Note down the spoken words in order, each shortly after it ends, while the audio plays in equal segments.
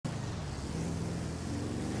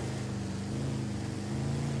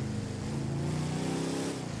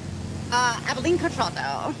Abilene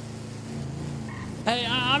Contralto. Hey,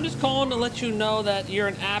 I'm just calling to let you know that you're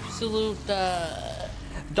an absolute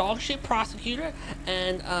dog shit prosecutor,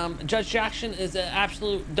 and Judge Jackson is an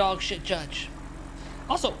absolute dog shit judge.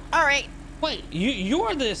 Also, all right. Wait, you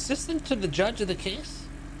are the assistant to the judge of the case?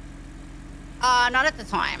 Not at the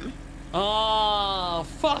time. Oh,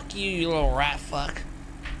 fuck you, you little rat fuck.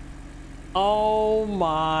 Oh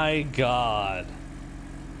my god.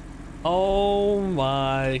 Oh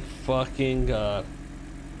my fucking god.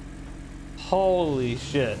 Holy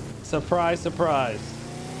shit. Surprise, surprise.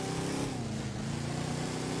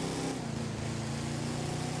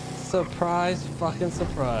 Surprise, fucking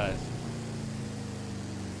surprise.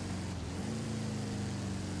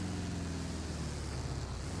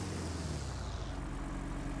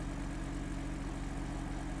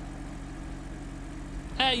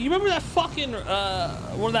 Hey, you remember that fucking,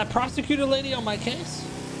 that prosecutor lady on my case?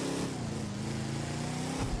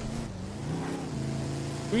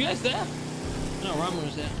 Were you guys there? No, Ramen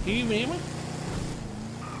was there. Can you even hear me?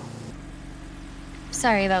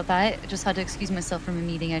 Sorry about that. I just had to excuse myself from a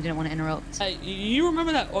meeting. I didn't want to interrupt. Hey, you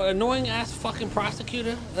remember that annoying ass fucking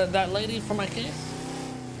prosecutor? That lady from my case?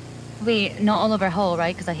 Wait, not Oliver Hall,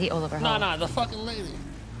 right? Because I hate Oliver Hall. No, the fucking lady.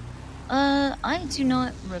 I do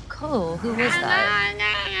not recall. Who was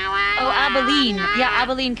that? Oh, Abilene. Yeah,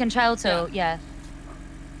 Abilene Contralto. Yeah.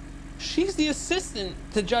 She's the assistant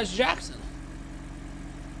to Judge Jackson.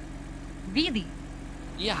 Really?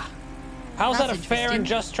 Yeah. How's that a fair and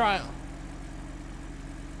just trial?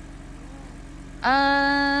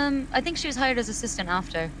 I think she was hired as assistant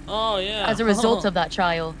after. Oh, yeah. As a result of that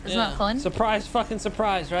trial. Isn't that fun? Surprise fucking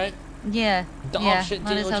surprise, right? Yeah. Dog shit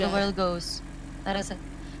that is how the DOJ. world goes. That is it.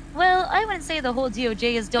 Well, I wouldn't say the whole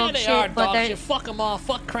DOJ is dog shit, Are but dog shit. Fuck them all.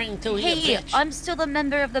 Fuck Crane too. Hey, I'm still a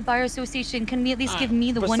member of the Bar Association. Can we at least give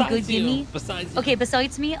me the one good gimme? Besides okay,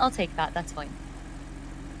 besides me, I'll take that. That's fine.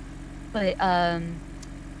 But,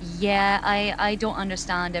 yeah, I don't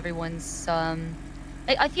understand everyone's,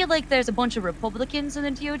 I feel like there's a bunch of Republicans in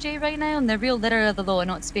the DOJ right now, and they're real letter of the law,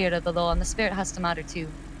 not spirit of the law, and the spirit has to matter too.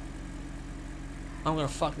 I'm gonna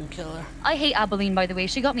fucking kill her. I hate Abilene, by the way.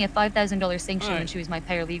 She got me a $5,000 sanction when she was my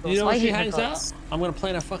paralegal, You know so where I she hate hangs her out? guts. I'm gonna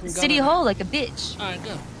plant a fucking gun. City Hall, like a bitch. Alright,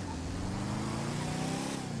 go.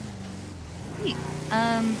 Hey,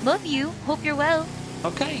 love you. Hope you're well.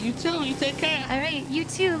 Okay, you too. You take care. Alright, you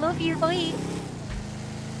too. Love you. Bye.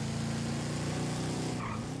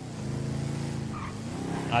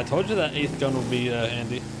 I told you that 8th gun would be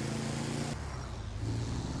handy.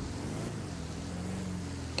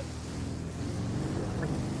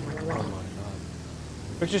 Oh my god.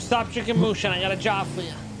 Richard, stop drinking moonshine. I got a job for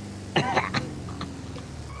you.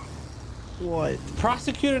 What?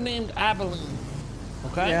 Prosecutor named Abilene.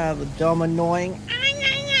 Okay? Yeah, the dumb, annoying.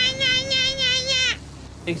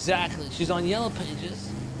 Exactly. She's on Yellow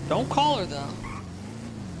Pages. Don't call her though.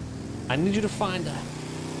 I need you to find her.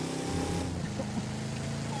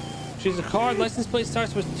 She's a card. License plate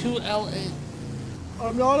starts with 2LA.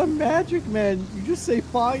 I'm not a magic man. You just say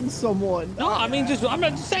find someone. No, I mean I'm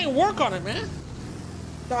not just saying work on it, man.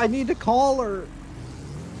 I need to call her.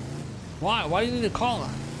 Why? Why do you need to call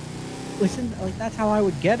her? Listen, like that's how I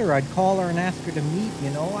would get her. I'd call her and ask her to meet,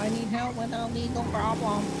 you know? I need help with a legal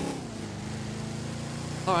problem.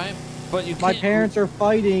 Alright, but you can't... My parents are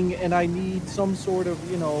fighting and I need some sort of,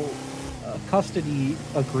 you know, custody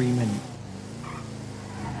agreement.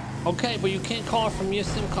 Okay, but you can't call her from your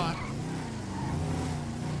SIM card. I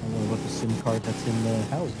don't know what the SIM card that's in the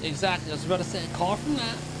house. Exactly, I was about to say, call her from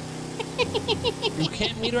that. You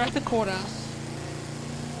can't meet her at the courthouse.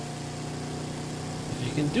 If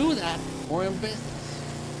you can do that, we're in business.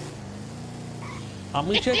 I'll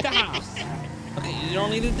meet you at the house. Okay, you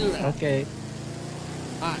don't need to do that. Okay.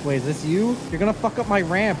 Alright. Wait, is this you? You're gonna fuck up my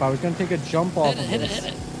ramp. I was gonna take a jump off of Hit this.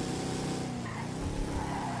 it.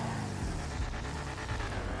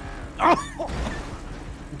 Oh!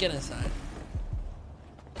 Get inside.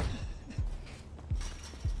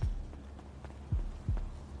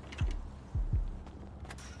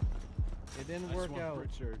 It didn't work out.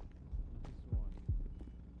 Richard.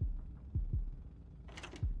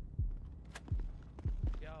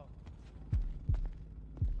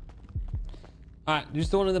 Alright, use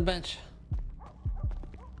the one on the bench.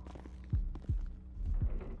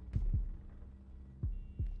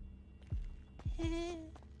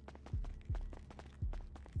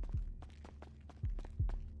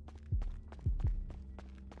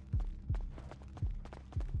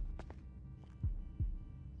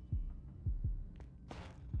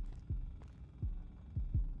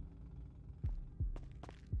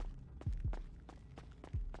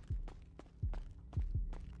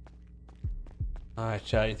 All right,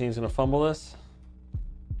 chat. You think he's gonna fumble this?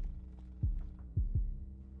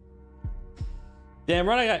 Damn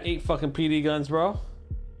right, I got 8 fucking PD guns, bro.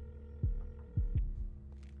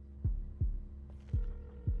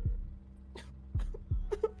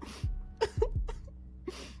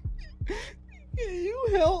 Can you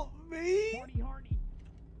help me?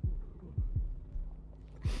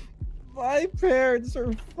 My parents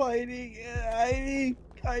are fighting. I need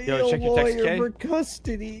Yo, a check your text, lawyer Kay. for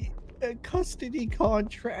custody. A custody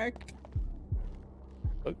contract.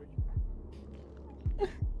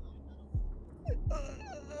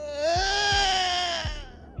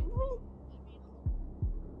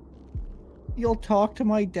 You'll talk to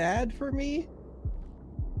my dad for me?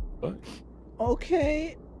 What?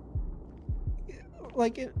 Okay.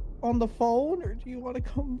 Like it on the phone, or do you want to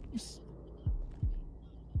come?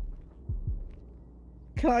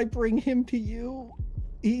 Can I bring him to you?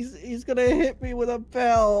 He's gonna hit me with a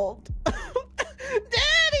belt.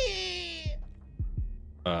 Daddy!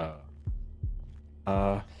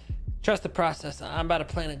 Trust the process. I'm about to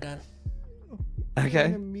plant a gun. Okay.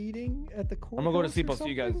 In a meeting at the courthouse. I'm gonna go to sleep. or I'll see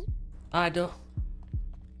you guys. something? I do.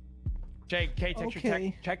 Jake, Kay, text your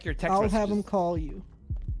Okay. check your text I'll messages. have him call you.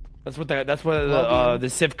 That's what the Love you.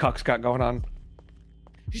 Civ cuck's got going on.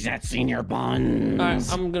 She's at Senior Buns. All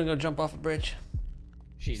right, I'm gonna go jump off a bridge.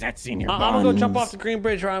 She's at Senior I'm Buns. gonna go jump off the green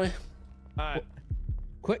bridge, Rami.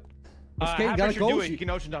 Quick. Okay, you gotta go. do it. He can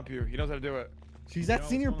ocean dump you. He knows how to do it. She's at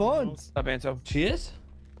Senior Buns. Stop, Anso. She is?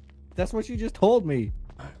 That's what you just told me.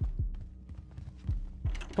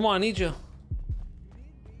 Come on, I need you.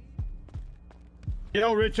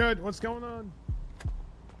 Yo, Richard, what's going on?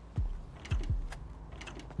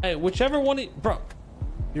 Hey, whichever one, bro.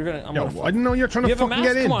 You're gonna. I'm Yo, gonna. I didn't know you're trying You to have a fucking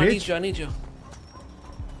mask? get in, Come on, I need bitch. you. I need you.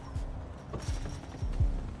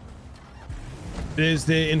 Is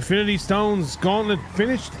the Infinity Stones gauntlet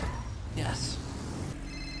finished? Yes.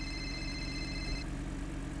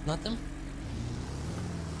 Nothing.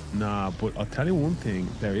 Nah, but I'll tell you one thing.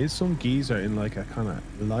 There is some geezer in like a kind of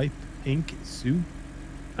light pink suit,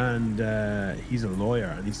 and he's a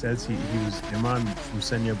lawyer, and he says he was the man from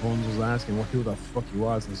Senior Buns was asking who the fuck he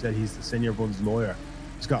was, and he said he's the Senior Buns lawyer.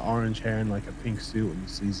 He's got orange hair and like a pink suit, and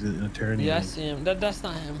he's an attorney. Yeah, I see him. That's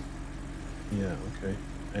not him. Yeah, okay.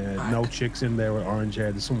 No chicks in there with orange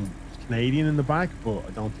hair. There's some Canadian in the back, but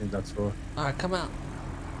I don't think that's her. All right, come out.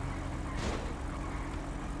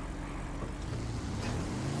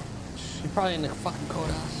 You're probably in the fucking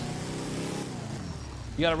courthouse.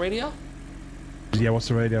 You got a radio? Yeah, what's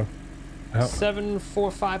the radio?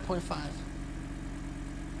 745.5.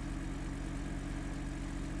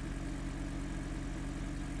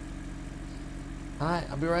 All right,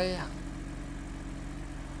 I'll be right here.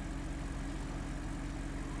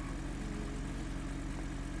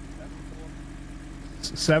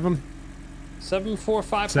 Seven.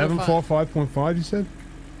 745.5. 745.5, you said?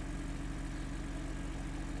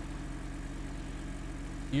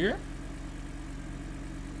 Here?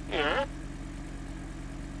 Yeah.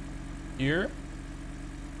 Here?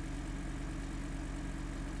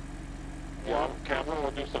 Yeah, Kevin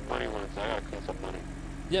will do some money once I got some money.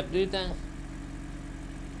 Yep, do your thing.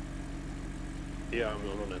 Yeah, I'm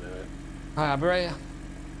gonna do it. All right, I'll be right here.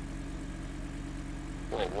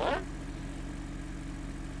 Wait, what?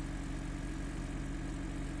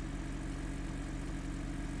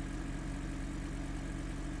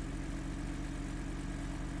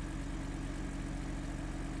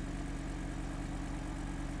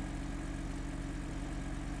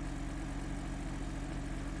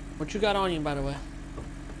 What you got on you, by the way?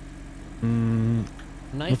 Mm,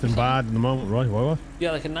 Knife? or nothing something? bad at the moment, right? What?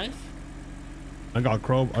 Yeah, like a knife? I got a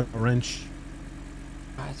crowbar, I got a wrench.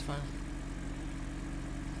 Alright, it's fine.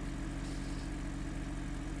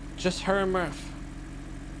 Just her and Murph.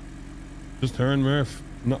 Just her and Murph.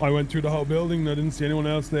 No, I went through the whole building and I didn't see anyone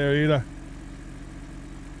else there either.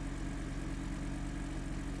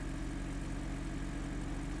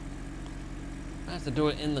 I have to do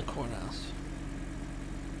it in the courthouse.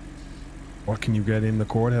 What can you get in the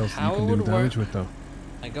courthouse that How you can it do would damage work. with though?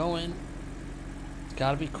 I go in. It's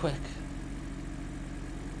gotta be quick.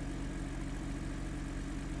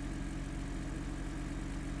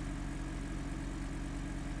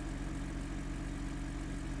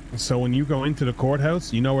 So when you go into the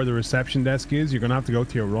courthouse, you know where the reception desk is. You're gonna have to go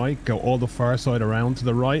to your right, go all the far side around to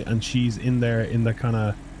the right, and she's in there in the kind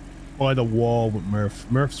of by the wall with Murph.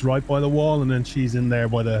 Murph's right by the wall, and then she's in there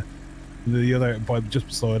by the other, by just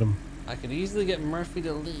beside him. I could easily get Murphy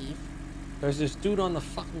to leave. There's this dude on the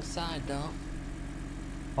fucking side, though.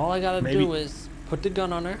 All I gotta Maybe- do is put the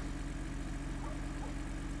gun on her.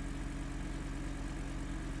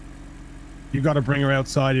 You got to bring her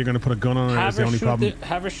outside. You're going to put a gun on her. That's the only problem.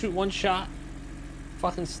 Have her shoot one shot.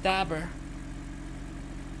 Fucking stab her.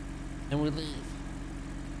 And we leave.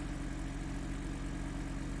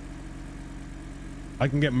 I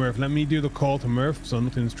can get Murph. Let me do the call to Murph so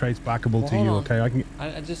nothing's trace backable to you, on. okay?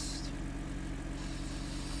 I just...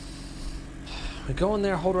 We go in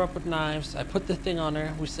there, hold her up with knives. I put the thing on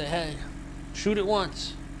her. We say, hey, shoot it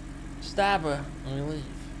once. Stab her, and we leave.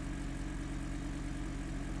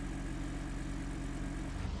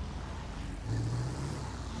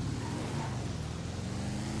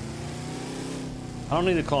 I don't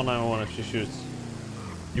need to call 911 if she shoots.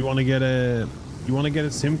 You want to get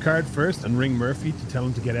a SIM card first and ring Murphy to tell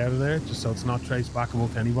him to get out of there, just so it's not trace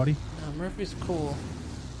backable to anybody? Murphy's cool.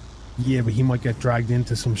 Yeah, but he might get dragged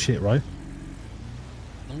into some shit, right?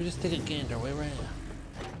 Let me just take a gander. Wait right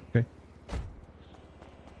here. Okay.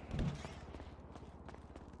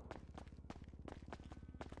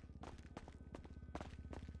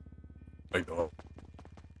 I know.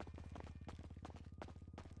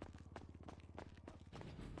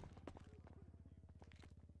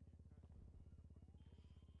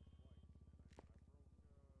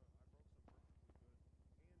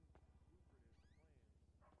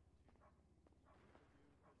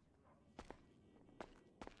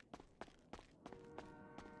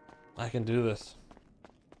 I can do this.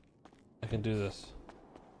 I can do this.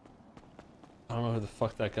 I don't know who the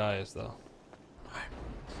fuck that guy is though. Alright.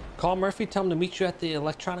 Call Murphy, tell him to meet you at the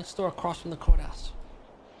electronics store across from the courthouse.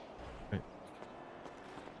 Okay.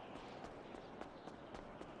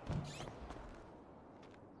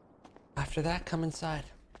 After that, come inside.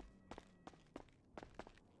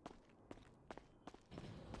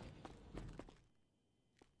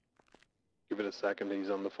 Give it a second, he's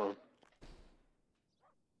on the phone.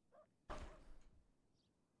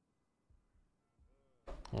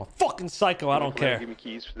 I'm a fucking psycho, I don't care. Give me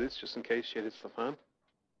keys for this, just in case shit hits the fan.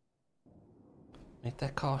 Make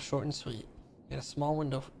that call short and sweet. Get a small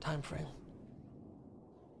window time frame.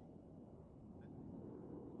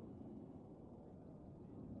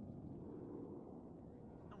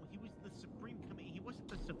 No, he was the supreme commander. He wasn't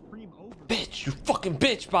the supreme overlord. Bitch, you fucking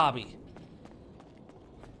bitch, Bobby.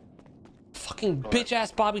 Fucking bitch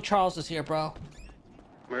ass Bobby Charles is here, bro.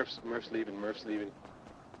 Murph's leaving, Murph's leaving.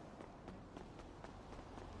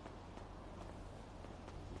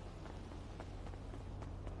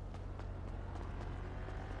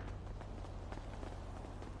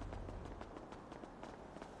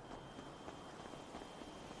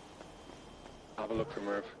 Have a look for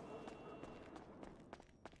Murph.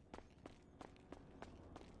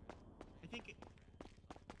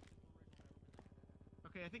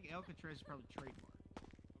 I think Alcatraz is probably trademark.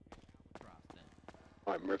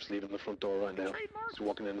 Alright, Murph's leaving the front door right now. He's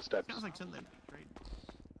walking in the steps. Sounds like something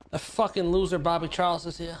trademark. The fucking loser Bobby Charles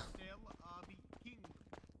is here.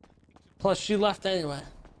 Plus, she left anyway.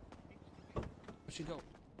 Where'd she go?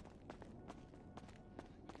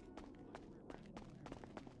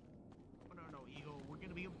 No, Eagle. We're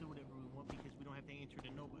gonna be able to do whatever we want because we don't have to answer to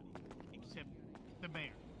nobody except the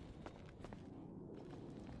mayor.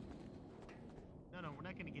 No, we're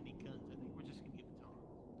not gonna get any guns. I think we're just gonna get batons.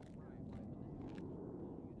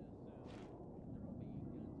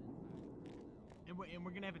 And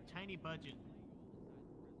we're gonna have a tiny budget.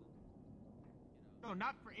 No,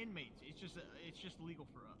 not for inmates. It's just legal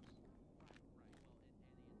for us.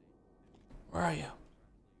 Where are you?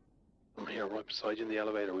 I'm here right beside you in the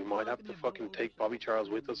elevator. We might have to fucking take Bobby Charles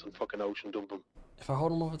with us and fucking ocean dump him. If I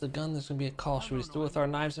hold him over the gun, there's gonna be a call. Should we just do it with our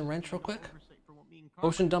knives and wrench real quick?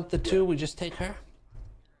 Ocean dump the two, we just take her?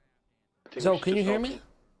 Zo, can you hear me?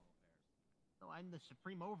 No, I'm the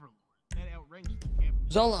supreme overlord. That outranks the captain.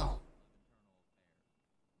 Zolo!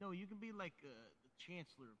 No, you can be like the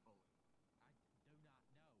chancellor of Poland.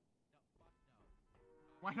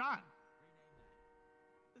 Why not?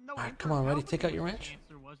 No, Alright, come on, ready? Take out your wrench.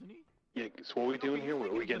 Yeah, so what are we doing here?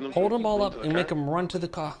 Are we getting them? Hold them all up and make them run to the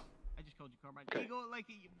car. I just called you Carmine. Okay. Eagle, like,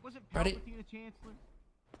 wasn't Ready? Palpatine the chancellor?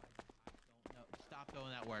 No, stop throwing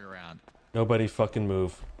that word around. Nobody fucking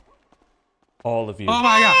move. All of you. Oh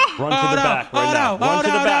my god! Run to the back right now. Run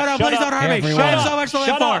to the back. Please don't hurt me. Everyone. I have so much to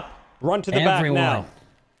live for. Run to the back now.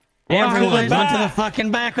 Everyone, back. run to the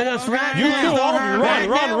fucking back with us right You now. two, all of you,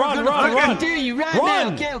 run. Do you right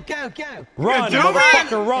Run. now? Go. Run,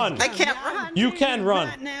 motherfucker, run. I can't run. You can run.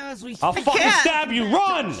 Right now as we I'll speak. fucking can't. stab you.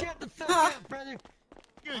 Run. Shut the fuck up, brother.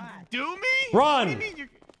 You do me? Run. What do you mean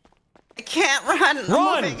I can't run.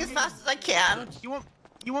 Run. I'm moving as fast as I can. you want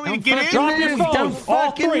me to Don't get in? fucking Drop your move, phones. don't All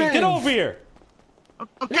fucking three. move. Get over here.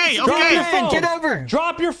 Okay, Drop okay. your phones. Get over.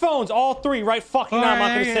 Drop your phones. All three right fucking now. I'm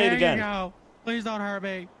not going to say it again. Please don't hurt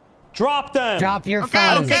me. Drop them. Drop your Okay,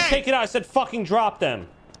 I phone. didn't say take it out. I said fucking drop them.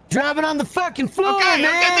 Drop it on the fucking floor, Okay, man.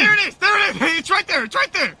 okay, there it is. There it is. Hey, it's right there. It's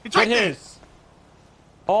right there. It's right Get there. his.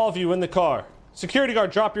 All of you in the car. Security guard,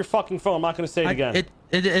 drop your fucking phone. I'm not going to say it again.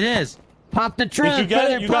 It is. Pop the trunk, you get it?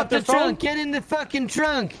 brother. You Pop got the their phone? trunk. Get in the fucking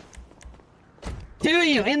trunk. Do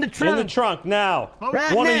you in the In trunk? the trunk now.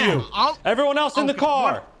 Right One now. of you. Everyone else in the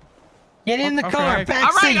car. Get in the car. Okay. Back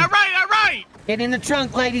All right, seat. all right, all right. Get in the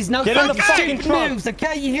trunk, ladies. No Get in the fucking fucking stupid trunk. moves.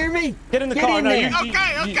 Okay, you hear me? Get in the Get car. in No, there.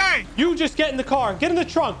 Okay. You just get in the car. Get in the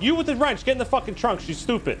trunk. You with the wrench. Get in the fucking trunk. She's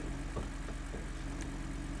stupid.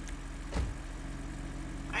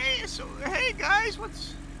 Hey guys, what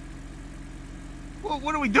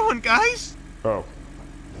are we doing, guys? Oh.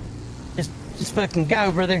 Just fucking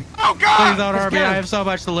go, brother. Oh Please God! don't hurt me. go. I have so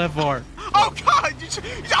much to live for. Oh God!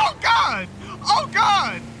 Oh God! Oh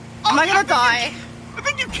God! Am I gonna die? I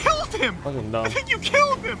think you killed him. Fucking dumb. I think you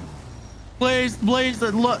killed him. Please,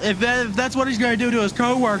 look. If that's what he's going to do to his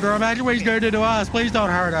coworker, imagine what he's going to do to us. Please don't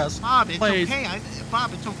hurt us. Bob, it's Please. okay.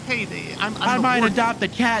 Bob, it's okay. I might adopt a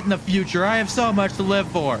cat in the future. I have so much to live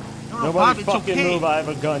for. No, Nobody Bob, it's fucking okay. move. I have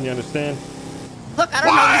a gun. You understand? Look, I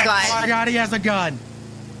don't know these guys. Oh my God, he has a gun.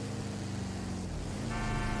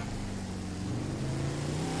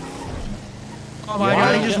 Oh my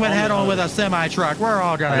God, he just went head on with a semi truck. We're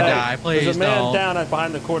all gonna die. Please There's a man don't. down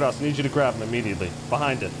behind the courthouse. I need you to grab him immediately.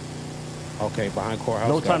 Behind it. Okay, behind courthouse.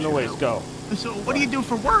 No time to waste. Go. So what do you do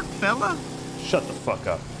for work, fella? Shut the fuck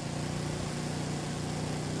up.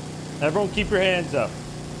 Everyone keep your hands up.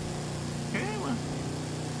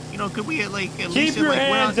 Okay, well, could we at least Keep your went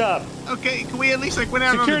hands out, up. Okay, can we at least went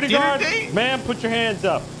out Security on a dinner guard, date? ma'am, put your hands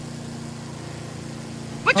up.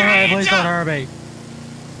 Put All your right, hands please don't up. hurt me.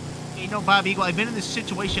 You know, Bob Eagle, I've been in this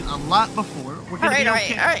situation a lot before. We're All gonna right, be all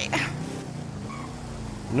okay. right, all right.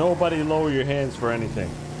 Nobody lower your hands for anything.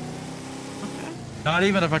 Not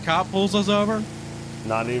even if a cop pulls us over.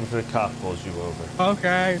 Not even if the cop pulls you over.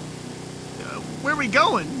 Okay. Where are we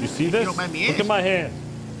going? You see If this? You don't mind me Look at asking. my hand.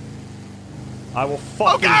 I will Oh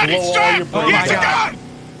fucking God, blow it's all Jack! your Oh brains my It's a out. gun!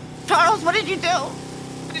 Charles, what did you do?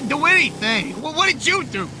 I didn't do anything. Well, what did you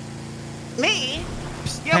do? Me?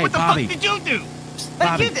 Yeah, Hey, what the Bobby. fuck did you do? What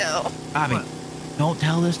Bobby. did you do? Bobby, What? don't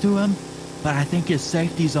tell this to him, but I think his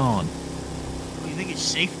safety's on. You think his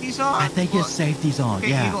safety's on? I think Well, his safety's on. Okay,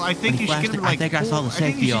 yeah. Eagle, I When think he you should flashed get him it, to, like, I think I saw pull- the I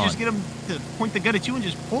think safety you should on. just get him to point the gun at you and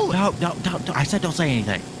just pull it. No, don't. I said don't say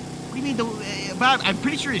anything. What do you mean? Bob, I'm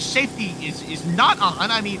pretty sure his safety is not on.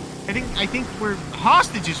 I mean, I think we're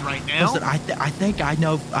hostages right now. Listen, I think I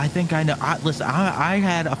know. Listen, I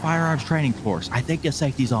had a firearms training course. I think his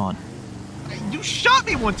safety's on. You shot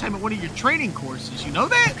me one time at one of your training courses. You know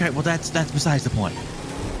that? Okay, well that's besides the point.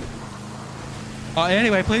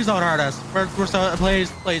 Anyway, please don't hurt us. We're so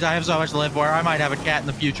please. I have so much to live for. I might have a cat in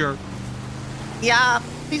the future. Yeah,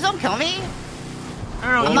 please don't kill me. No,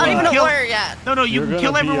 I'm you not can even a kill- lawyer yet. No, you You're can gonna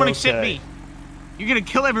kill be everyone except okay. me. You're gonna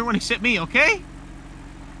kill everyone except me, okay?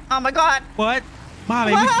 Oh my God. What,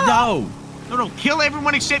 Bobby? Whoa! No. No, kill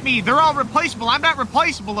everyone except me. They're all replaceable. I'm not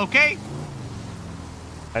replaceable, okay?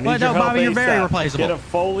 I need Well, your no, help Bobby, you're very ASAP. replaceable. Get a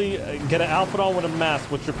Foley, get an outfit on with a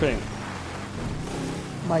mask. What's your ping?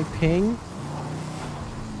 My ping?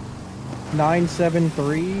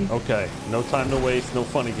 973. Okay, no time to waste, no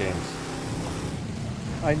funny games.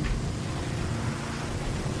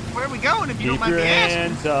 Where are we going if you don't Keep mind your me asking?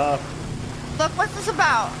 hands up. Look, what's this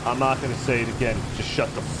about? I'm not gonna say it again. Just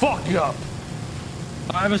shut the fuck up.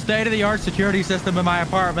 I have a state-of-the-art security system in my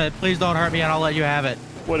apartment. Please don't hurt me, and I'll let you have it.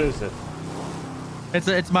 What is it?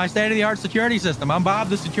 It's my state-of-the-art security system. I'm Bob,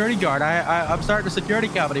 the security guard. I'm starting a security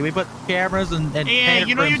company. We put cameras and Hey, panic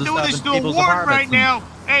you know rooms you're and doing stuff this in to a people's warden apartments right and- now.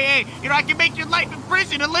 Hey, you know I can make your life in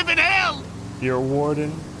prison and live in hell. You're a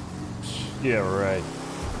warden? Yeah, right.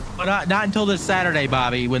 But not until this Saturday,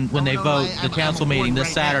 Bobby, when they vote the council meeting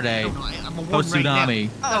this Saturday. I'm a warden Post right now. tsunami.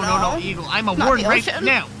 No, Eagle. I'm a Not warden the right ocean.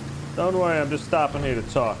 now. Don't worry, I'm just stopping here to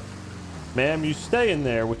talk. Ma'am, you stay in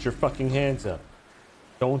there with your fucking hands up.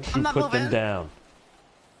 Don't you I'm not put them moving. down.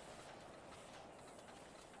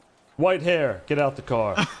 White hair, get out the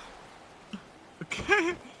car.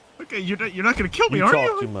 Okay, you're not gonna kill me, You are talk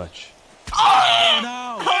you? too much. Oh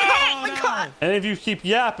no! Oh my God. And if you keep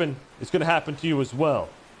yapping, it's gonna happen to you as well.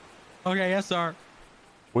 Okay, yes, sir.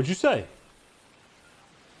 What'd you say?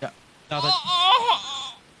 Yeah. Nothing.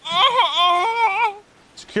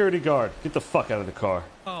 Security guard, get the fuck out of the car.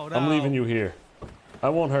 Oh, no. I'm leaving you here. I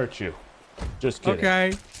won't hurt you. Just kidding.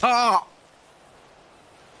 Okay. Oh.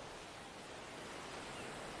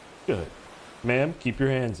 Good. Ma'am, keep your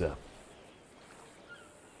hands up.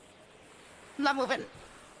 I'm not moving.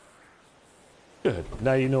 Good.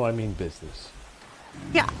 Now you know I mean business.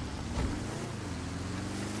 Yeah.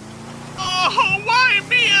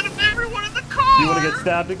 You want to get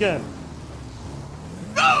stabbed again?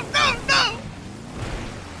 No, no, no!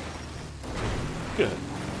 Good.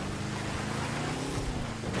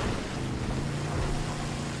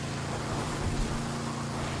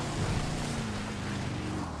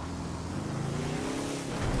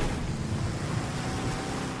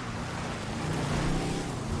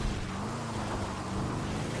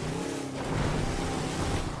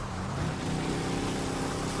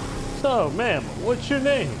 So, ma'am, what's your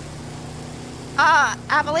name?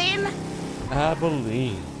 Abilene?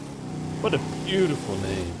 Abilene. What a beautiful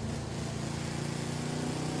name.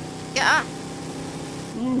 Yeah.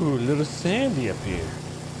 Ooh, little Sandy up here.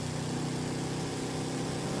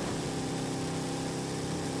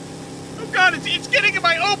 Oh God, it's getting in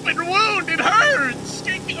my open wound. It hurts.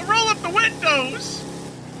 Roll up the windows.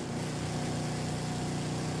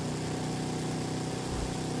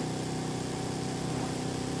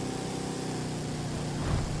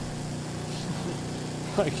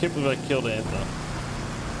 I can't believe I killed Anthem.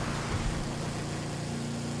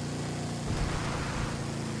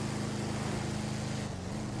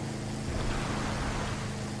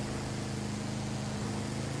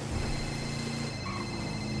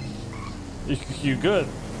 You good?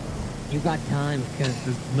 You got time, because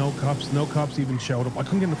There's no cops even showed up. I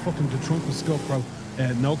couldn't get in the trunk of scuff, bro.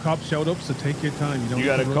 No cops showed up, so take your time. You need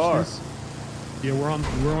got to a rush car. this. Yeah, we're on the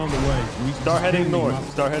way. Start heading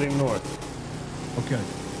north. Start heading north. Okay.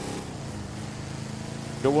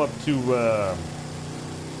 Go up to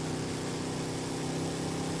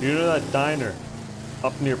you know that diner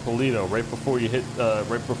up near Polito, right before you get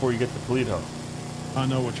to Polito. I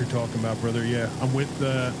know what you're talking about, brother. Yeah, I'm with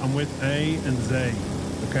A and Zay.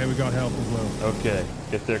 Okay, we got help as well. Okay,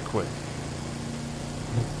 get there quick.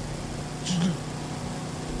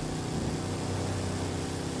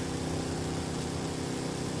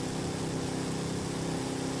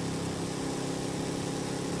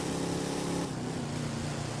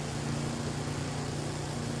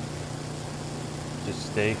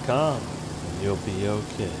 Just stay calm, and you'll be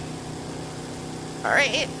okay. All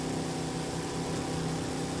right.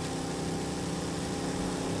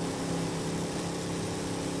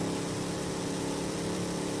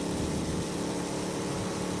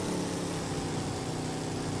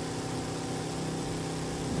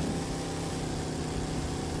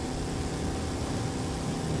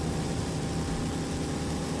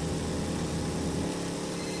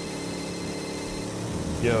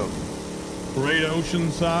 Yo. Great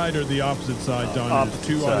Ocean side or the opposite side, Don? Opposite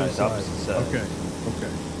Two side, other sides. opposite side. Okay.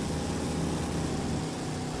 Okay.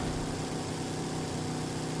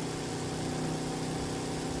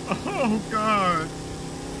 Oh God.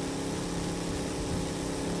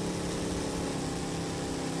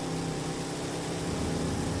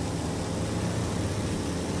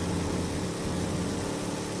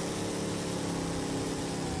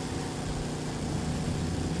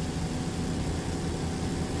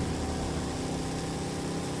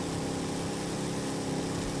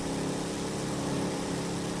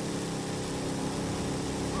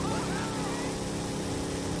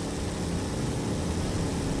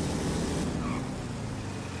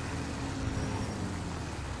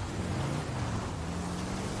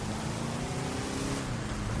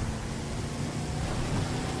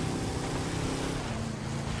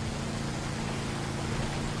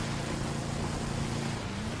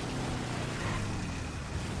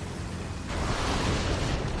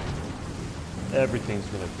 Everything's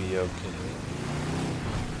gonna be okay.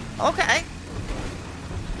 Okay.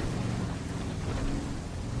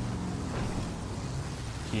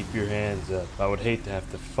 Keep your hands up. I would hate to have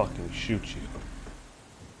to fucking shoot you.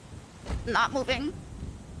 Not moving.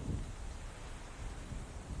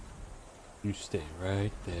 You stay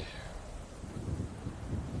right there.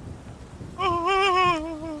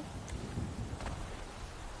 Oh,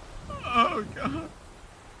 oh God.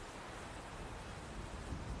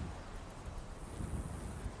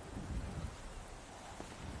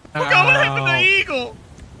 Oh God, what happened to Eagle?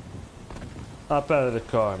 Hop out of the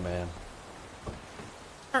car, man.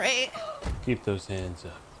 All right. Keep those hands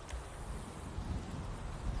up.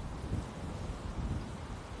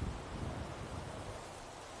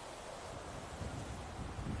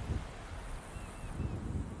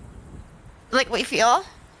 Like we feel?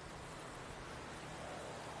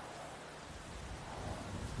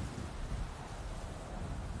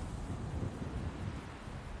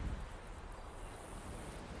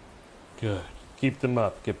 Good. Keep them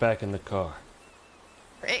up. Get back in the car.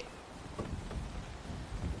 Right.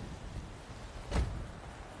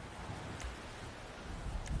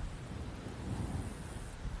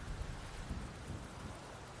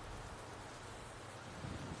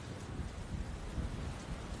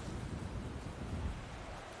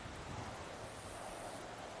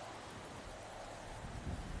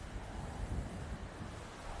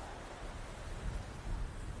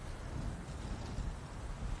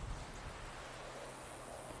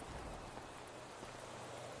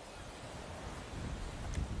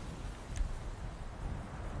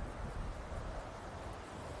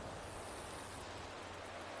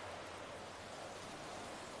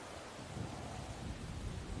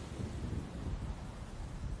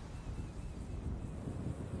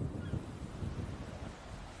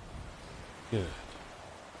 Good.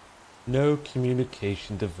 No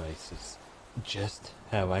communication devices. Just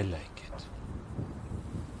how I like it.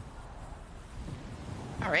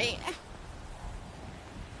 All right.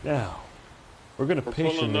 Now, we're gonna We're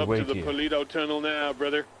patiently pulling up wait to the here. Polito Tunnel now,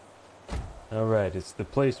 brother. Alright, it's the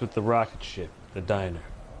place with the rocket ship, the diner.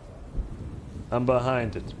 I'm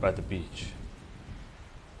behind it, by the beach.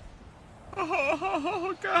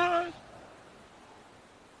 Oh, God.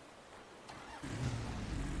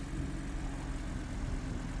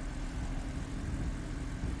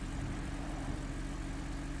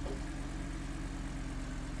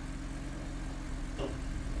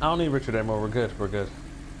 I don't need Richard anymore. We're good. We're good.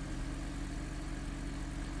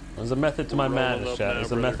 There's a method to my We're rolling madness, up Chad. now, There's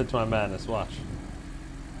a brother. method to my madness. Watch.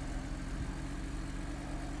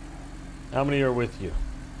 How many are with you?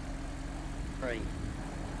 3.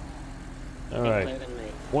 Alright. Including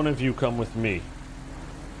me. One of you come with me.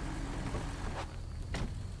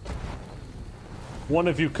 One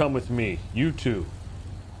of you come with me. You two.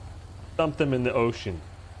 Dump them in the ocean.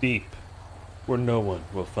 Deep. Where no one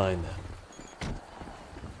will find them.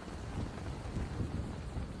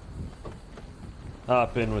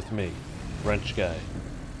 Hop in with me. French guy.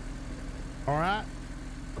 All right.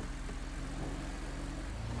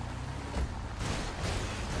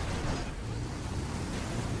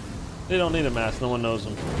 They don't need a mask. No one knows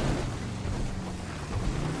them.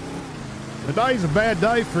 Today's a bad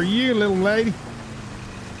day for you, little lady.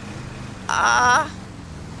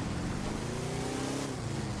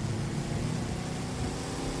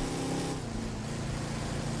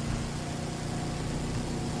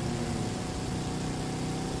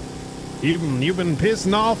 You've been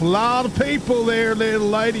pissing off a lot of people there, little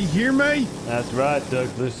lady. Hear me? That's right,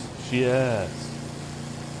 Douglas. She has.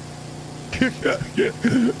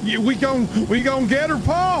 Yeah, we gon' get her,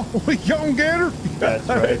 Paul. We gon' get her. That's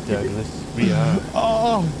right, Douglas. We are.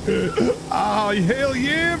 Oh, hell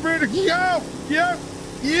yeah, brother. Yeah.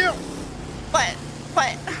 What?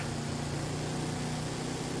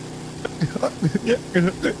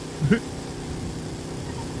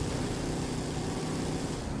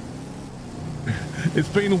 It's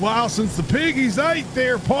been a while since the piggies ate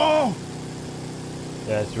there, Paul.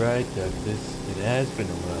 That's right, Douglas. It has been a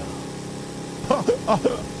while.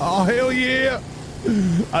 Oh, hell yeah.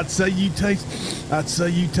 I'd say you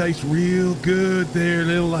taste real good there,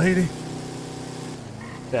 little lady.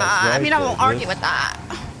 That's right, I mean, I won't Douglas. argue with that.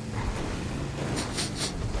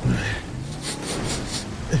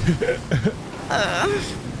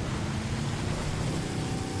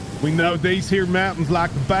 We know these here mountains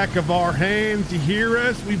like the back of our hands. You hear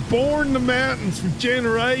us? We've borne the mountains for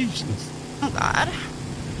generations. Oh, God.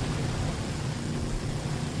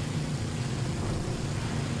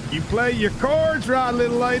 You play your cards right,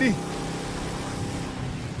 little lady.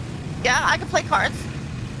 Yeah, I can play cards.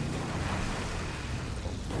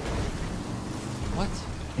 What?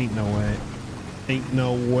 Ain't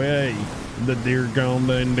no way that they're going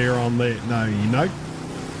down there on that. No, you know.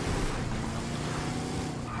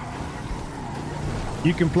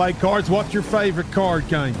 You can play cards. What's your favorite card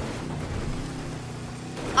game?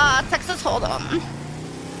 Texas Hold'em.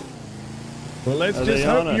 Well, let's Are just they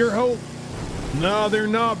hope on us? you're whole. No, they're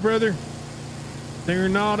not, brother. They're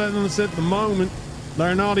not on us at the moment.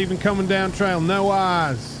 They're not even coming down trail. No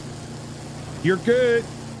eyes. You're good.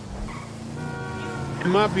 You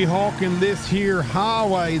might be hawking this here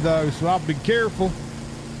highway though, so I'll be careful.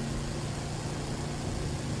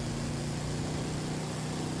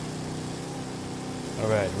 All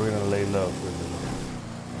right, we're gonna lay low for a minute.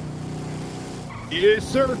 Yes,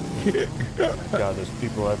 sir. God, there's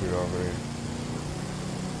people everywhere over here.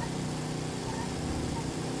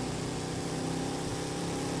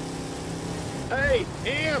 Hey,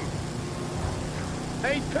 M.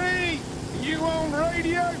 Hey, P. You on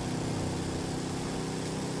radio?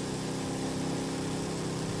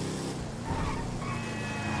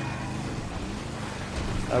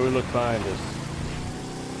 How we look behind us?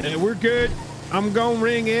 Hey, we're good. I'm gonna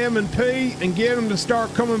ring M and P and get them to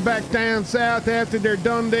start coming back down south after they're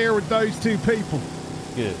done there with those two people.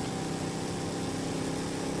 Good.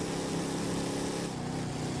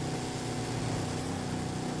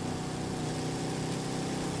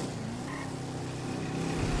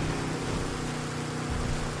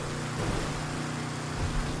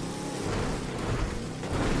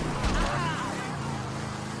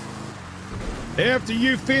 After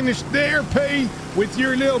you finish there, P, with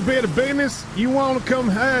your little bit of business, you want to come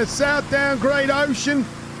south down Great Ocean,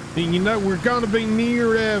 and you know we're going to be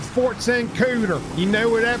near Fort St. Cooter. You know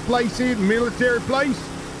where that place is, military place?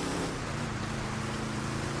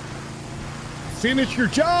 Finish your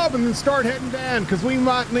job and then start heading down, because we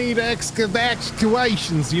might need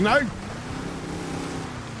excavations, you know?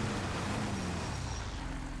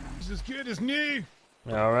 shit is new.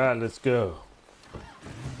 All right, let's go.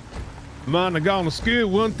 Man, I gone to school.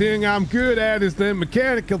 One thing I'm good at is the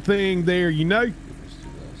mechanical thing there, you know. Let's do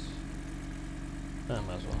this. I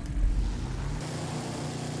might as well.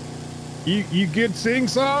 You good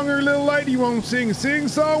sing-songer, little lady? You want to sing a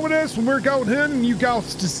sing-song with us when we're going hunting? You got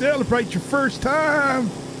to celebrate your first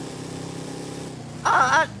time.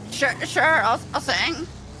 Sure, I'll sing.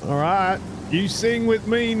 All right, you sing with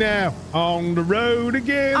me now. On the road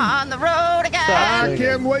again. On the road again. I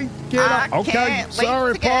can't wait to get up. Okay,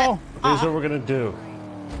 sorry, Paul. Here's what we're gonna do.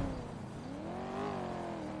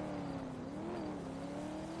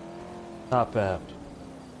 Hop out.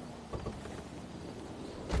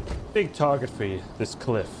 Big target for you, this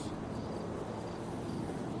cliff.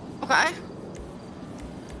 Okay. I'm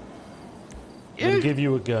gonna give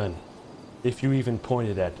you a gun. If you even point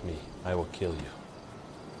it at me, I will kill you.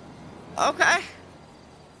 Okay.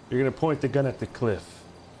 You're gonna point the gun at the cliff.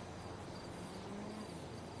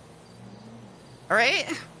 All right.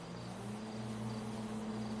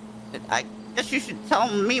 I guess you should tell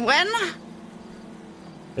me when.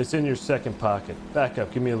 It's in your second pocket. Back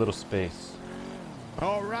up, give me a little space.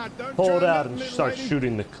 All right, don't Pull it try out nothing, and little start lady.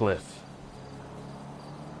 shooting the cliff.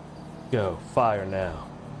 Go, fire now.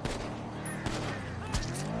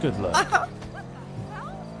 Good luck.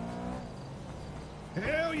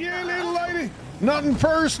 Hell yeah, little lady. Nothing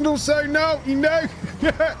personal, so no, you know.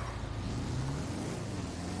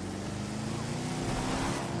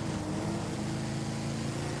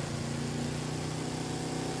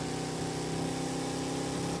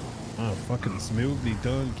 Oh, fucking smoothly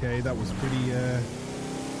done, Kay. That was pretty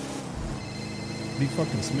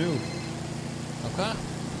fucking smooth. Okay.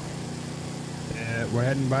 We're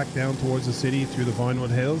heading back down towards the city through the Vinewood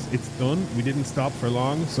Hills. It's done. We didn't stop for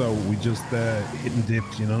long, so we just hit and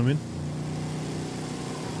dipped, you know what I mean?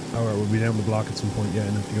 Alright, we'll be down the block at some point, yeah,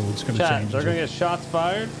 and if we're just gonna Chat, change. they're gonna get shots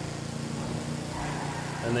fired,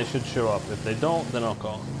 and they should show up. If they don't, then I'll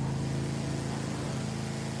call.